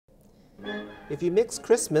If you mix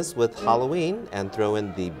Christmas with Halloween and throw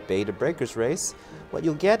in the Beta Breakers race, what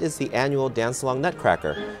you'll get is the annual Dance-Along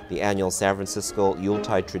Nutcracker, the annual San Francisco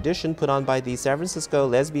Yuletide tradition put on by the San Francisco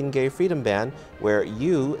Lesbian Gay Freedom Band, where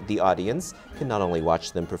you, the audience, can not only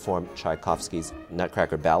watch them perform Tchaikovsky's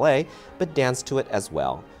Nutcracker ballet, but dance to it as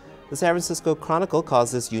well. The San Francisco Chronicle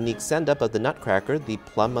calls this unique send-up of the Nutcracker the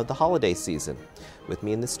plum of the holiday season. With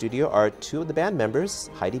me in the studio are two of the band members,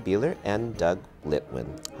 Heidi Beeler and Doug Litwin.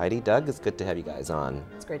 Heidi, Doug, it's good to have you guys on.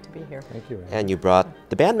 It's great to be here. Thank you. And you brought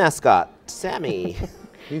the band mascot, Sammy.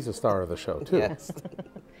 He's a star of the show, too. Yes.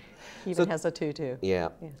 He even has a tutu. Yeah.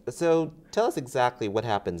 So tell us exactly what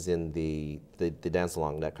happens in the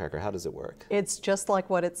Dance-Along Nutcracker. How does it work? It's just like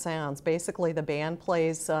what it sounds. Basically, the band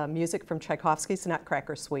plays music from Tchaikovsky's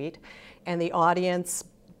Nutcracker Suite, and the audience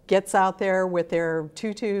gets out there with their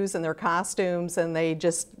tutus and their costumes, and they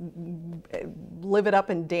just live it up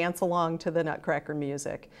and dance along to the Nutcracker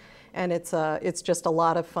music. And it's just a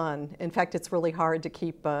lot of fun. In fact, it's really hard to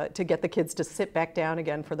get the kids to sit back down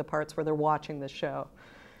again for the parts where they're watching the show.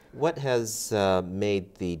 What has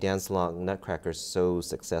made the Dance-Along Nutcracker so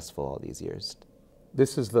successful all these years?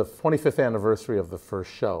 This is the 25th anniversary of the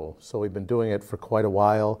first show, so we've been doing it for quite a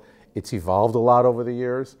while. It's evolved a lot over the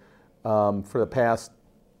years. For the past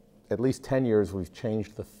at least 10 years, we've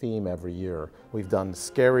changed the theme every year. We've done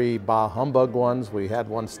scary bah humbug ones. We had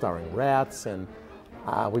one starring rats, and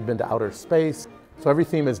we've been to outer space. So every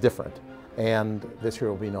theme is different, and this year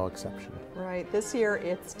will be no exception. Right, this year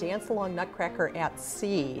it's Dance-Along Nutcracker at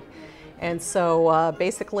Sea. And so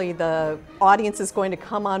basically the audience is going to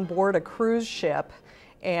come on board a cruise ship,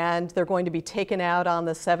 and they're going to be taken out on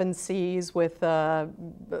the 7 seas with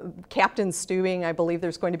captain stewing. I believe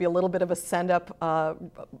there's going to be a little bit of a send-up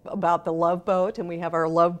about the Love Boat, and we have our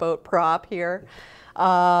Love Boat prop here.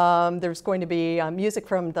 There's going to be music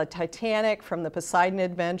from the Titanic, from the Poseidon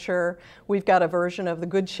Adventure. We've got a version of the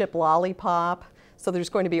Good Ship Lollipop. So there's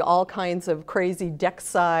going to be all kinds of crazy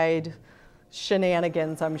deck-side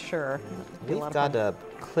shenanigans, I'm sure. We've got a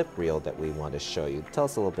clip reel that we want to show you. Tell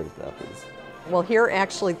us a little bit about these. Well, here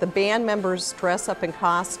actually the band members dress up in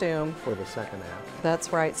costume. For the second half.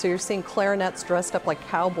 That's right. So you're seeing clarinets dressed up like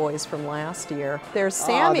cowboys from last year. There's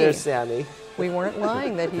Sammy. Oh, there's Sammy. We weren't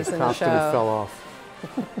lying that he's in the costume show. fell off.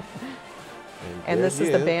 And this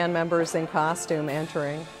is the band members in costume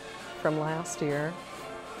entering from last year.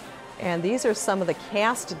 And these are some of the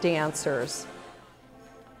cast dancers.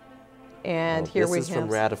 And here we have... This is from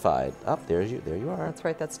Ratified. Oh, there you are. That's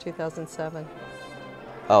right, that's 2007.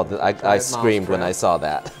 Oh, I screamed when I saw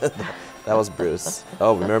that. That was Bruce.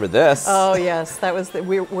 Oh, remember this? Oh, yes. That was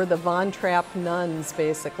we're the Von Trapp nuns,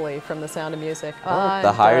 basically, from The Sound of Music. Oh,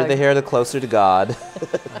 the higher the hair, the closer to God.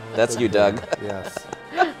 That's you, Doug. Yes.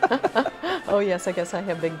 Oh, yes, I guess I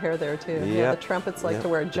have big hair there, too. Yeah, the trumpets like to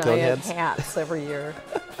wear giant hats every year.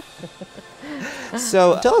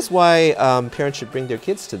 So tell us why parents should bring their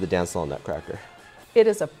kids to the Dance-Along Nutcracker. It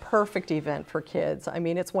is a perfect event for kids. I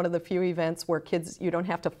mean, it's one of the few events where you don't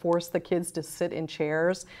have to force the kids to sit in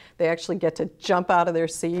chairs. They actually get to jump out of their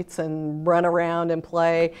seats and run around and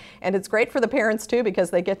play. And it's great for the parents, too, because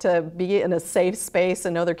they get to be in a safe space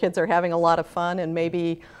and know their kids are having a lot of fun, and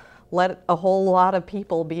maybe let a whole lot of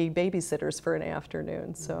people be babysitters for an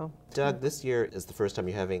afternoon. So, Doug, this year is the first time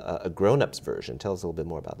you're having a grown-ups version. Tell us a little bit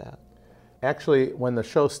more about that. Actually, when the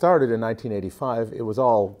show started in 1985, it was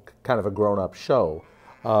all kind of a grown-up show.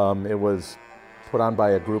 It was put on by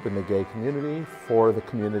a group in the gay community, for the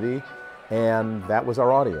community, and that was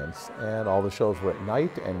our audience. And all the shows were at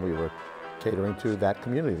night, and we were catering to that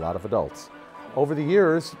community, a lot of adults. Over the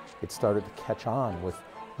years, it started to catch on with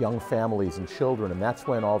young families and children, and that's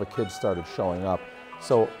when all the kids started showing up.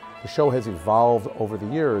 So the show has evolved over the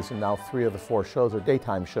years, and now 3 of the 4 shows are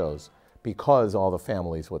daytime shows, because all the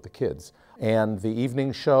families with the kids. And the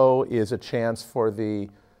evening show is a chance for the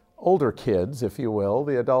older kids, if you will,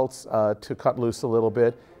 the adults, to cut loose a little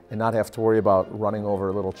bit and not have to worry about running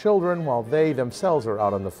over little children while they themselves are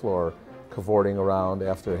out on the floor cavorting around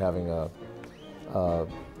after having a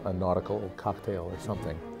nautical cocktail or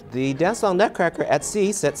something. The Dance-Along Nutcracker at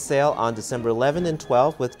Sea sets sail on December 11 and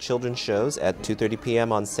 12 with children's shows at 2:30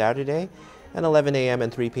 p.m. on Saturday and 11 a.m.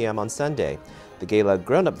 and 3 p.m. on Sunday. The gala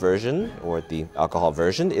grown-up version, or the alcohol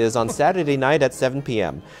version, is on Saturday night at 7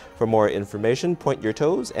 p.m. For more information, point your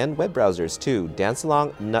toes and web browsers to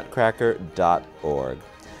dancealongnutcracker.org.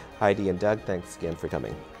 Heidi and Doug, thanks again for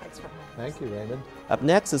coming. Thanks for having us. Thank you, Raymond. Up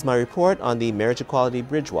next is my report on the Marriage Equality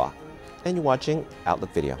Bridge Walk, and you're watching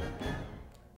Outlook Video.